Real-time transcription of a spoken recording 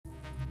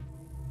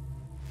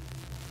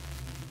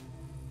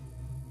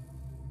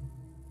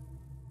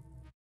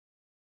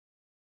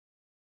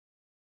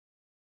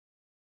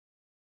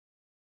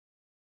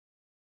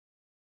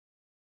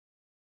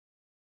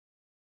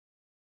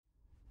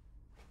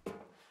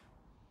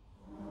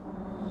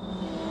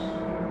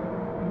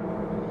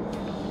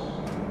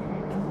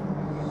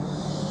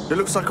It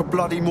looks like a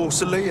bloody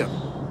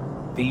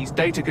mausoleum. These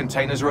data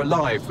containers are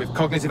alive with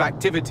cognitive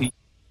activity.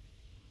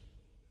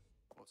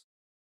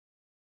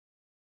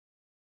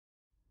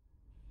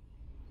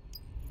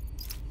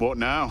 What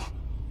now?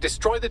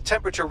 Destroy the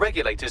temperature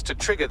regulators to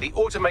trigger the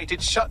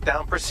automated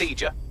shutdown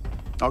procedure.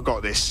 I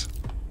got this.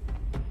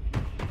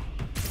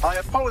 I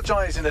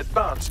apologize in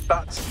advance,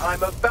 but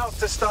I'm about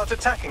to start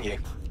attacking you.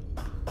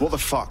 What the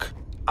fuck?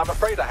 I'm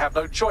afraid I have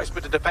no choice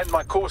but to defend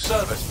my core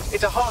service.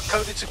 It's a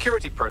hard-coded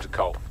security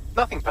protocol.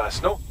 Nothing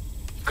personal.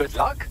 Good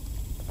luck.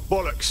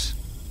 Bollocks.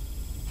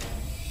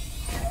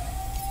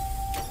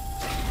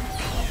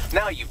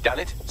 Now you've done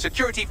it.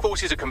 Security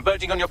forces are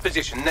converging on your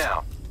position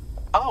now.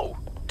 Oh,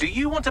 do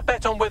you want to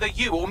bet on whether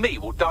you or me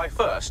will die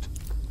first?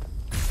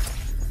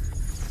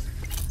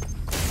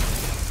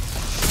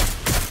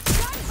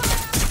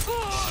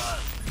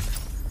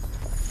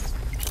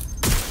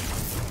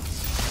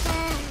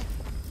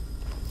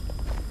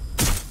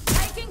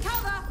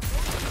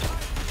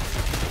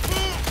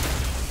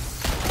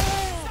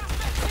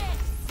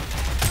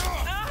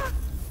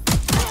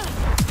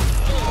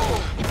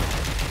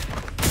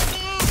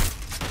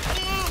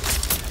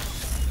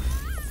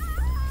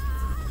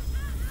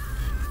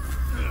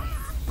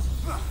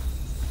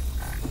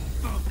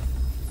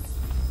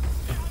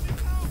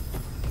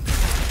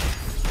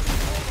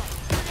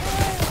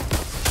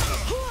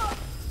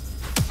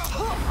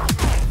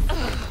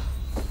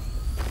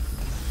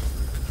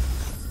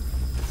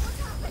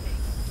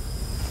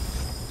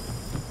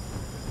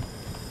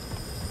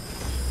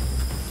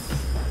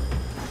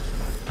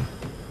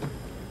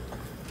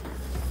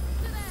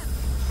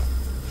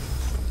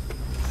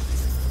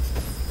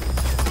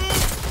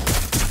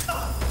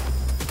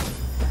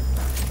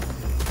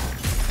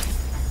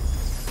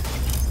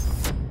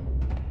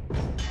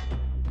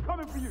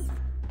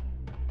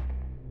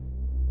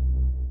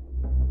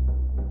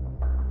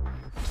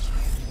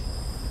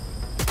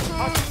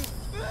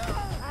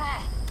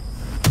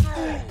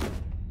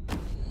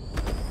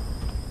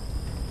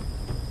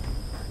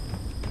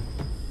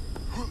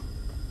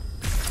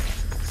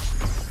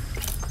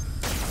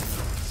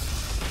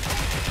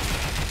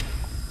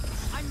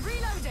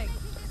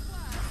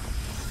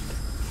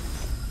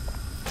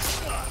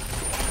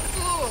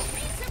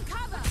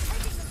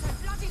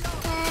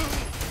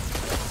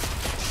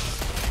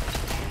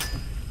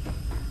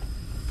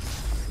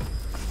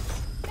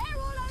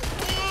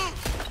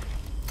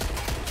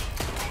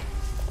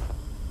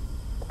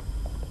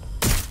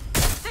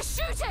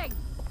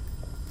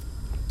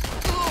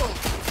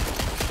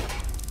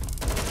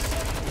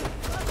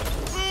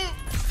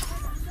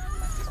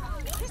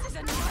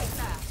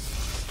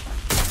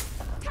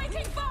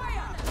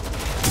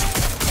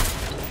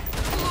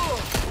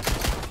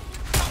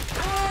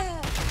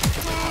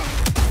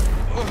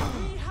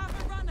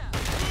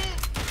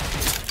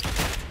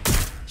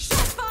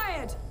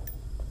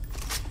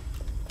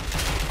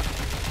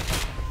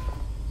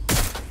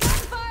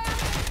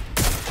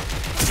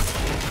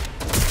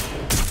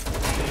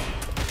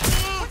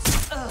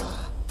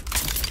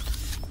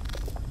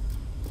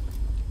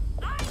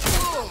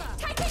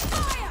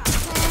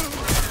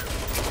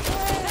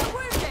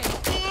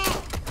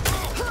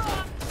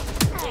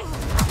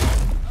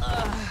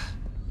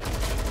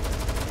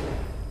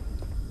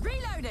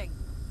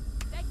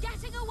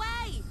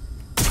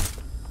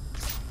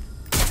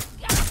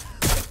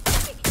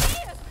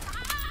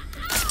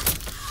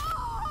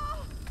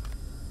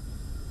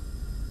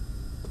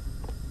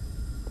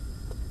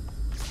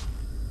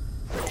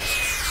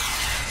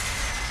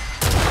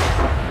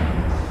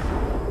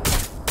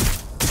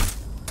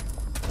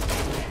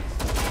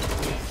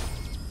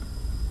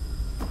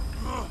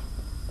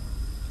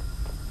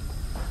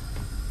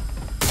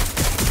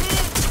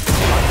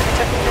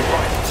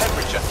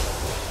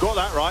 Got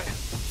that right.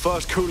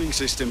 First cooling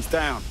system's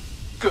down.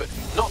 Good.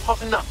 Not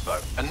hot enough, though.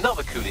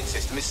 Another cooling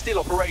system is still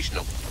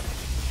operational.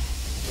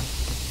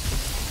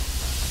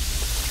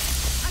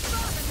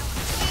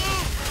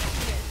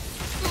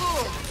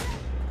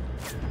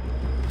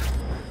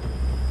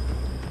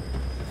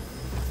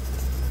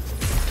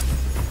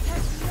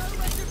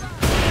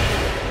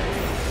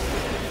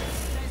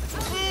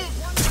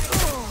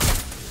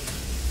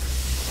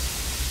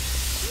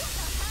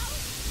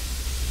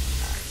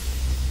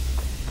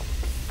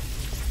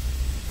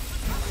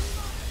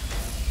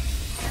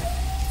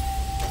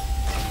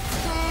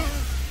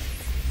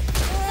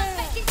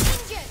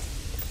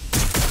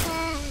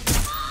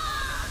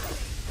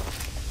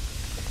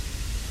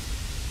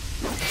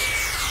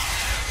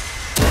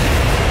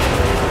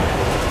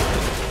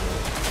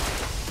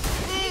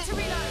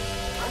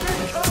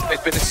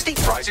 There's been a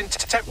steep rise in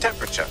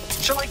temperature.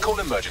 Shall I call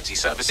emergency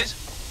services?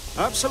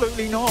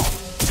 Absolutely not.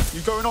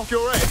 You going off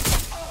your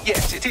head?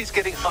 Yes, it is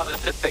getting harder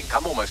to think.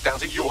 I'm almost down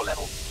to your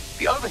level.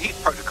 The overheat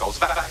protocols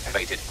have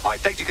activated. My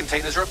data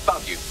containers are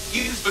above you.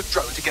 Use the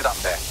drone to get up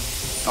there.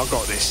 I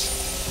got this.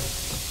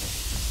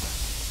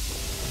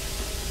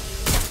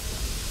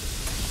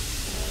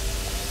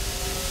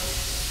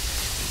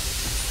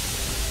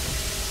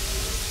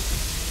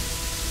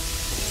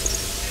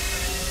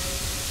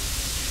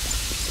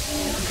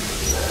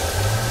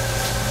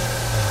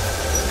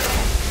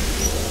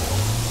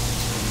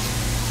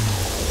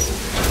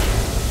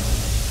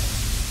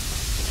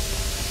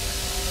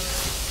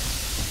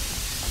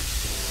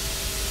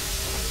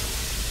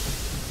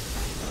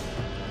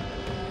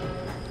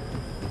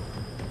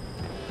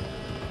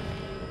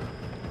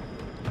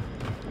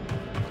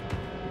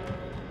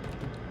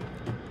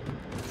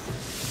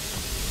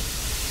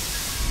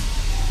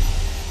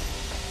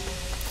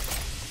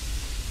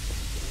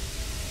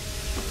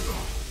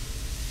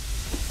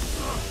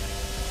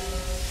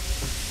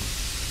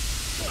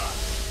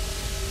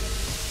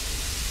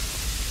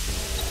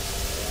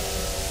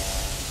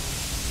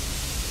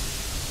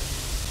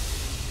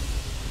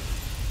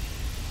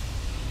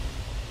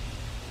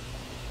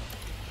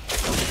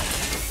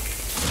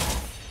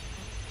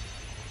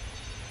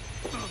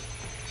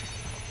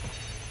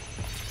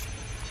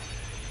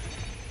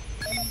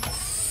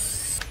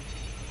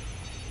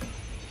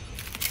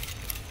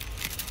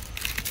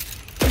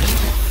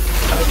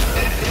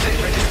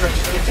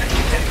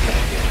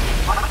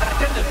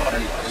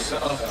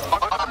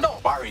 I'm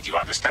not worried, you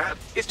understand?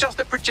 It's just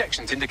that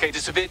projections indicate a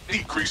severe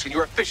decrease in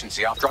your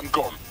efficiency after I'm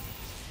gone.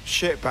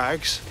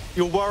 Shitbags.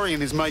 Your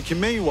worrying is making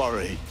me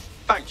worry.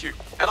 Thank you.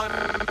 And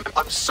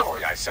I'm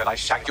sorry I said I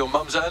shagged your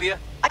mums earlier.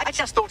 I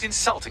just thought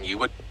insulting you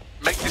would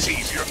make this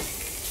easier.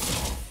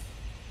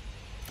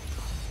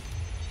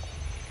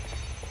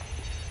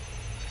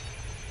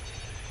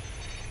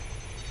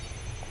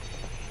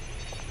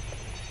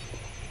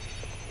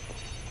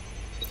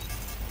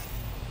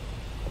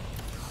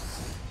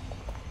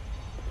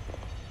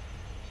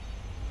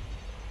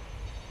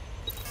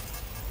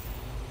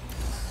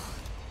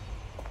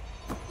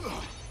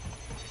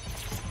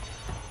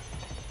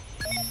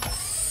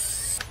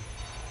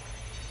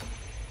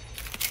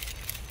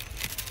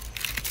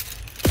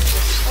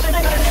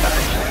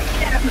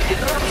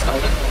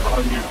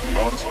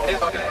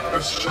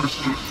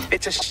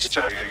 It's a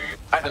shame.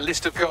 I had a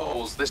list of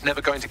goals that's never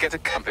going to get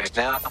accomplished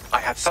now. I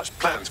had such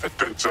plans for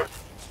Dutzer.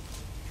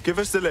 Give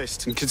us the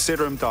list and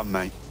consider them done,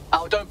 mate.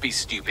 Oh, don't be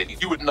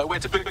stupid. You wouldn't know where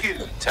to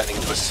begin, turning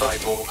into a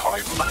cyborg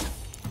hive mind.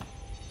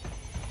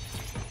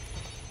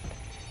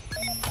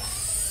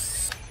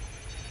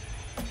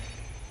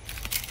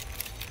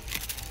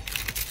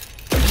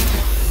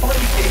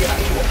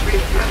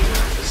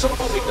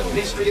 Solving the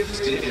mystery of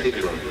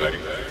delivery.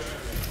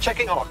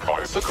 Checking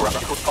archives for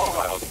corrupted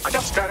files. I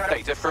just grabbed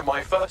data from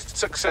my first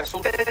successful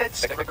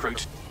DedSec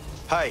recruit.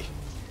 Hey,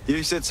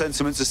 you said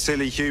sentiment's a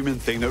silly human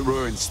thing that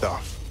ruins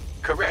stuff.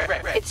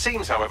 Correct. It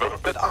seems, however,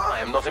 that I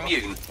am not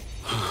immune.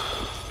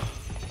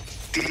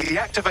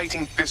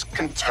 Deactivating this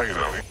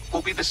container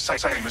will be the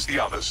same as the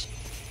others.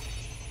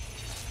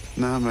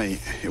 Nah, mate,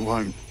 it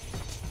won't.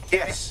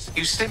 Yes,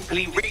 you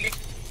simply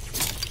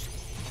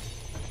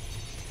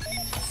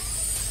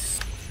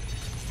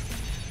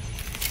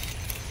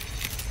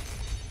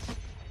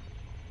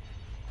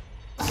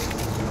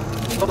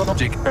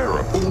Logic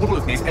error. All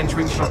of these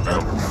entering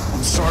shutdown.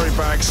 I'm sorry,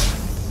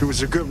 Bags. It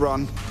was a good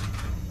run.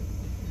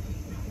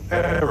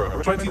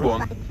 Error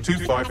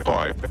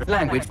 21255.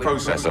 Language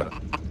processor.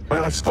 May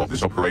I stop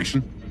this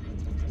operation?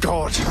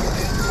 God,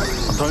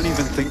 I don't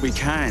even think we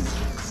can.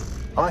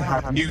 I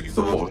have new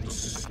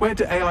thoughts. Where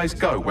do AIs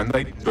go when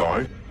they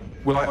die?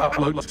 Will I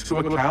upload to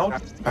a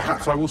cloud?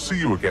 Perhaps I will see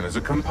you again as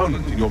a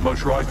component in your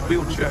motorized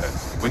wheelchair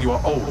when you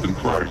are old and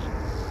grey.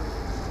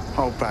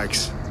 Oh,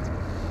 Bags,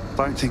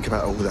 don't think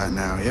about all that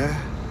now, yeah?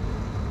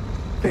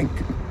 Think,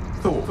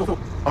 thought,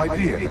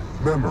 idea,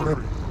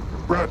 memory.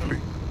 Bradley,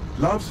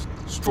 loves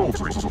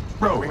strawberries,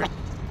 rowing.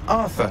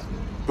 Arthur,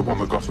 the one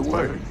that got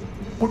away.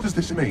 What does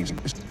this mean?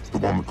 Is the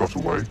one that got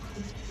away?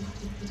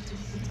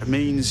 It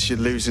means you're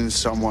losing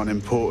someone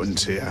important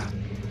to you.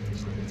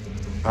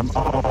 Am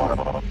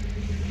I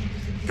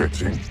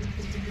getting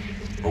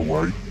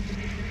away?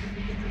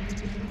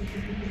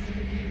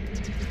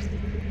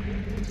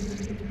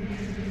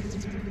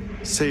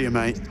 See you,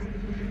 mate.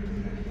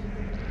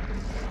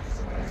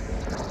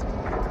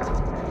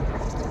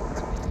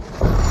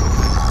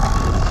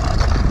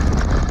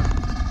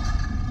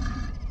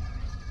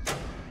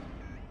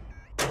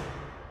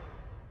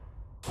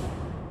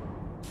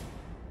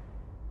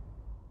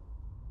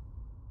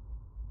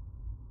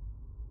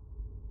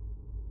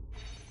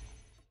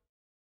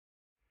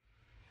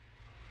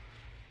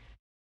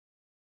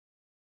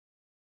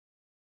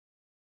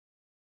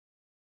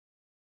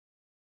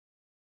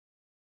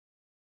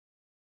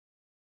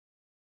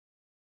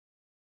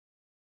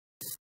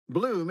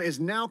 Bloom is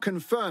now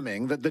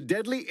confirming that the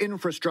deadly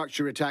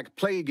infrastructure attack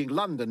plaguing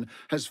London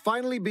has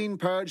finally been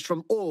purged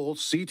from all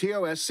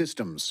CTOS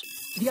systems.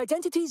 The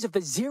identities of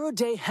the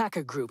zero-day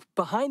hacker group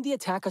behind the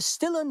attack are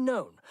still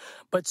unknown,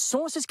 but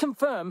sources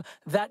confirm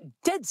that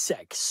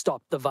DedSec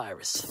stopped the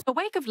virus. In the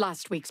wake of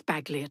last week's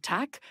Bagley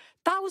attack,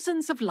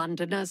 thousands of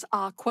Londoners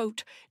are,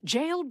 quote,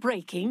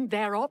 jailbreaking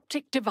their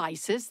optic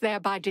devices,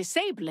 thereby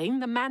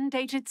disabling the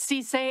mandated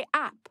CSAY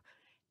app.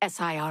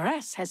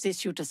 SIRS has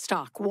issued a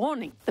stark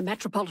warning. The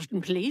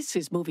Metropolitan Police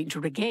is moving to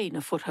regain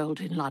a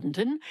foothold in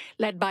London,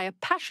 led by a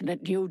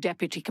passionate new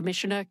Deputy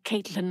Commissioner,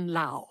 Caitlin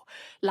Lau.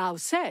 Lau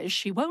says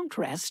she won't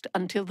rest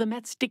until the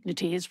Met's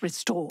dignity is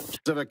restored.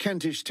 Of a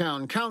Kentish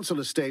Town Council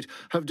estate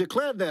have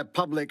declared their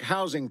public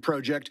housing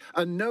project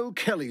a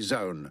no-Kelly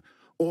zone.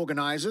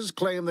 Organisers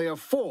claim they are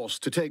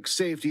forced to take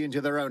safety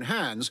into their own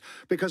hands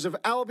because of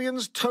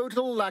Albion's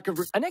total lack of...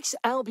 An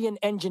ex-Albion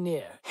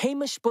engineer,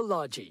 Hamish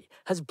Balaji,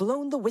 has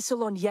blown the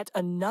whistle on yet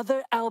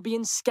another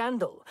Albion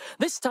scandal,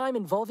 this time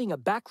involving a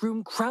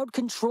backroom crowd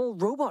control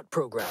robot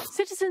program.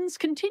 Citizens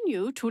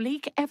continue to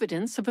leak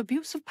evidence of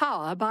abuse of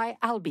power by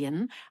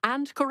Albion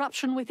and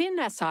corruption within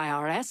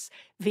SIRS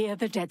via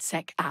the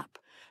DedSec app.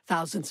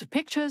 Thousands of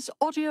pictures,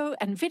 audio,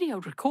 and video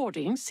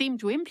recordings seem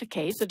to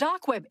implicate the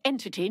dark web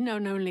entity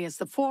known only as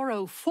the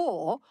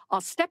 404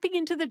 are stepping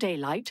into the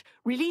daylight,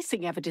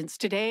 releasing evidence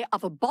today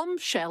of a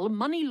bombshell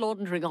money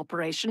laundering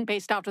operation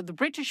based out of the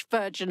British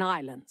Virgin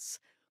Islands.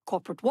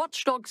 Corporate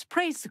watchdogs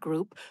praise the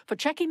group for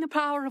checking the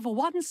power of a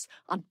once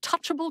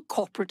untouchable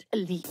corporate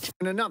elite.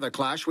 In another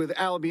clash with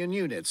Albion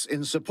units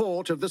in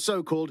support of the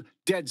so-called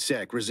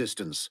DedSec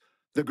resistance.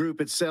 The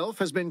group itself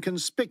has been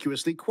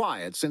conspicuously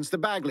quiet since the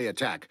Bagley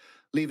attack,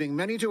 leaving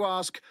many to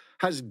ask,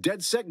 has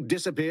DedSec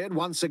disappeared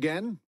once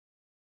again?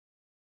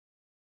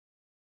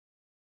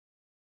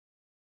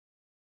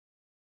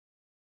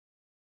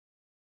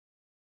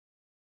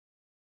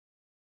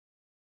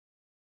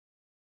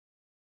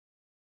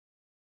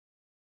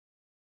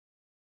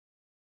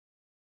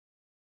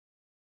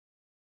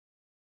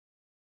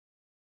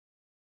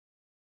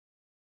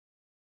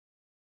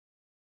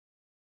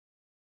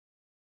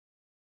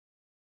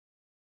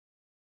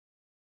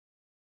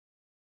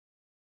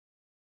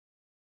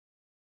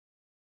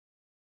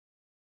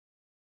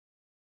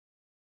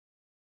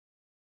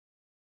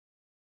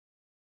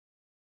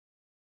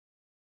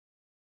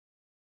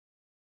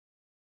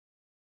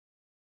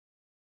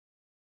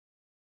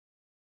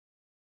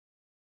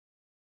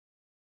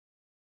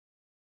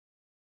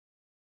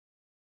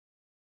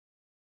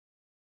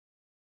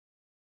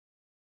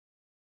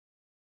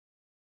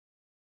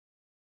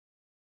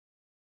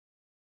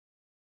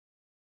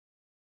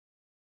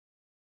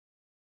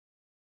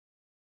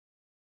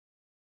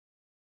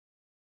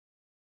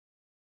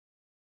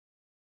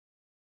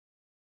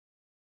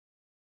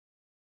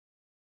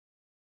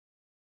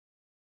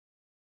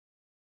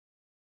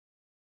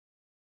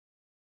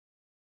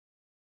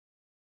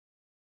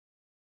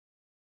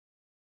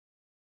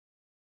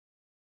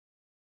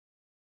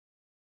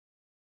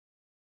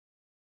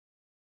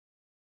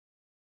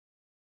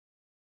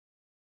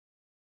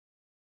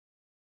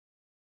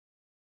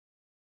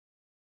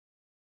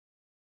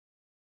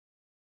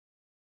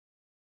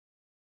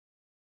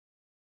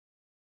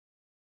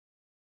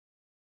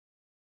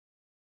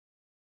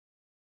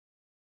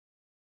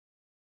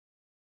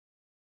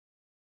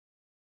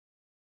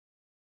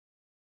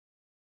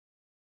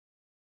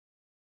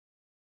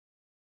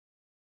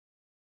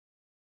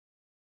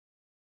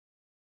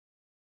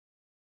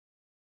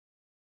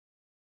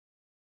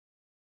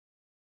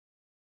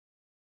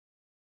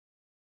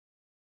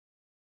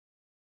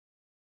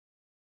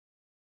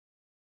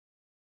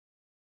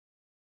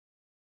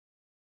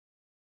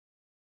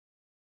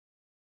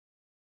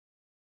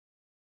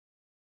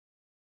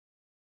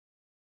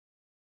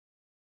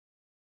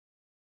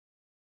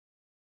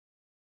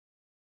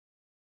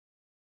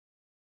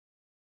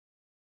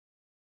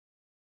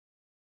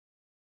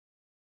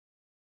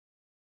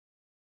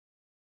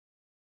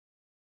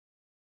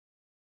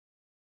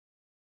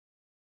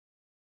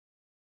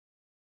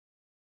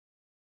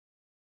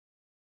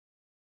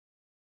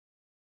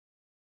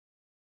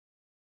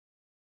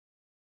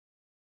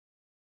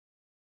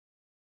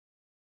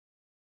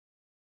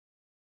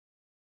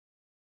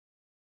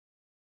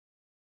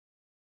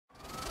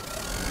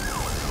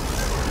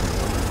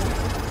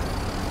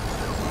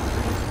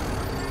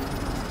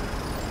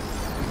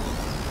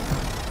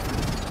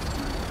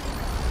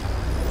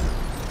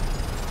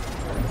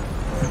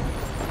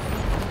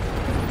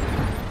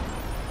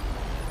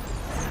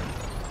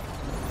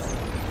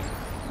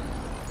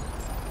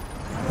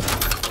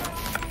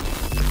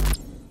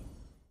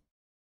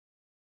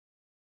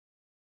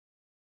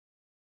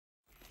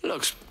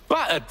 Looks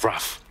battered,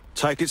 bruv.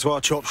 Take it to our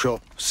chop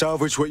shop.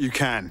 Salvage what you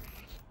can.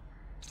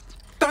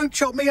 Don't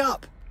chop me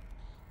up!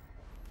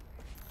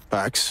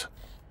 Bags?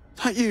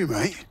 That you,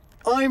 mate?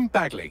 I'm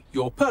Bagley,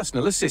 your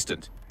personal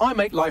assistant. I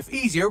make life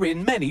easier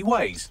in many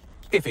ways.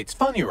 If it's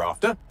fun you're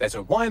after, there's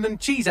a wine and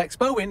cheese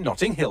expo in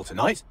Notting Hill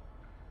tonight.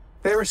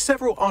 There are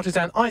several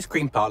artisan ice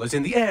cream parlours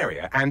in the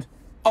area and...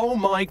 oh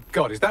my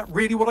god, is that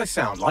really what I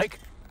sound like?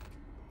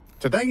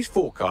 Today's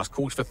forecast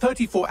calls for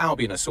 34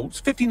 Albion assaults,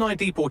 59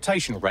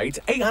 deportation raids,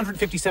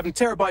 857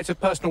 terabytes of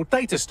personal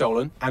data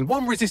stolen, and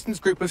one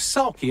resistance group of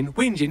sulking,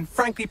 whinging,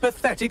 frankly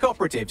pathetic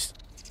operatives.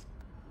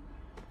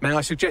 May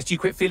I suggest you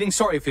quit feeling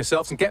sorry for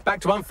yourselves and get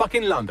back to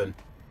unfucking London?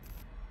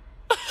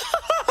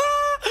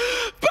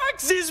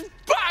 Bags is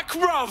back,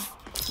 bruv!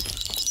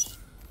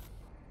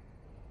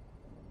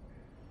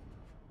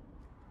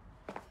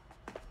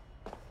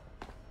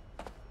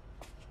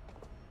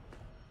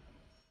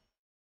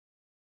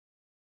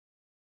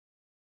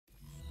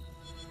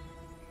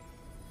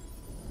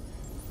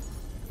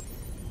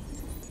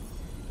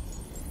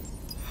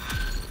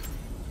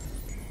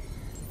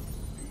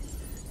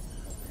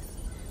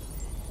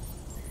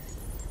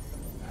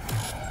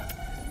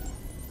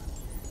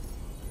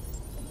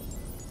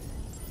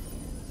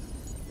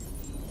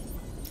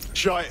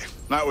 Shite,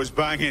 that was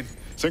banging.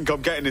 Think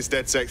I'm getting this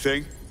DedSec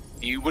thing?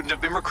 You wouldn't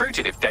have been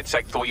recruited if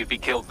DedSec thought you'd be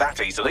killed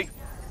that easily.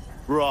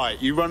 Right,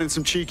 you running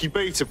some cheeky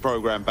beta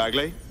program,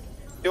 Bagley?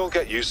 You'll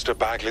get used to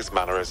Bagley's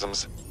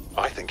mannerisms.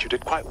 I think you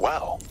did quite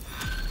well.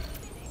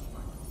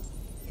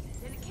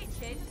 In the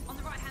kitchen, on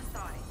the right-hand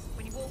side,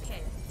 when you walk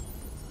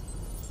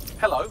in.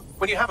 Hello,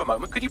 when you have a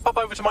moment, could you pop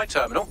over to my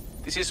terminal?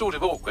 This is sort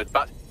of awkward,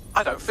 but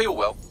I don't feel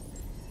well.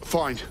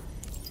 Fine.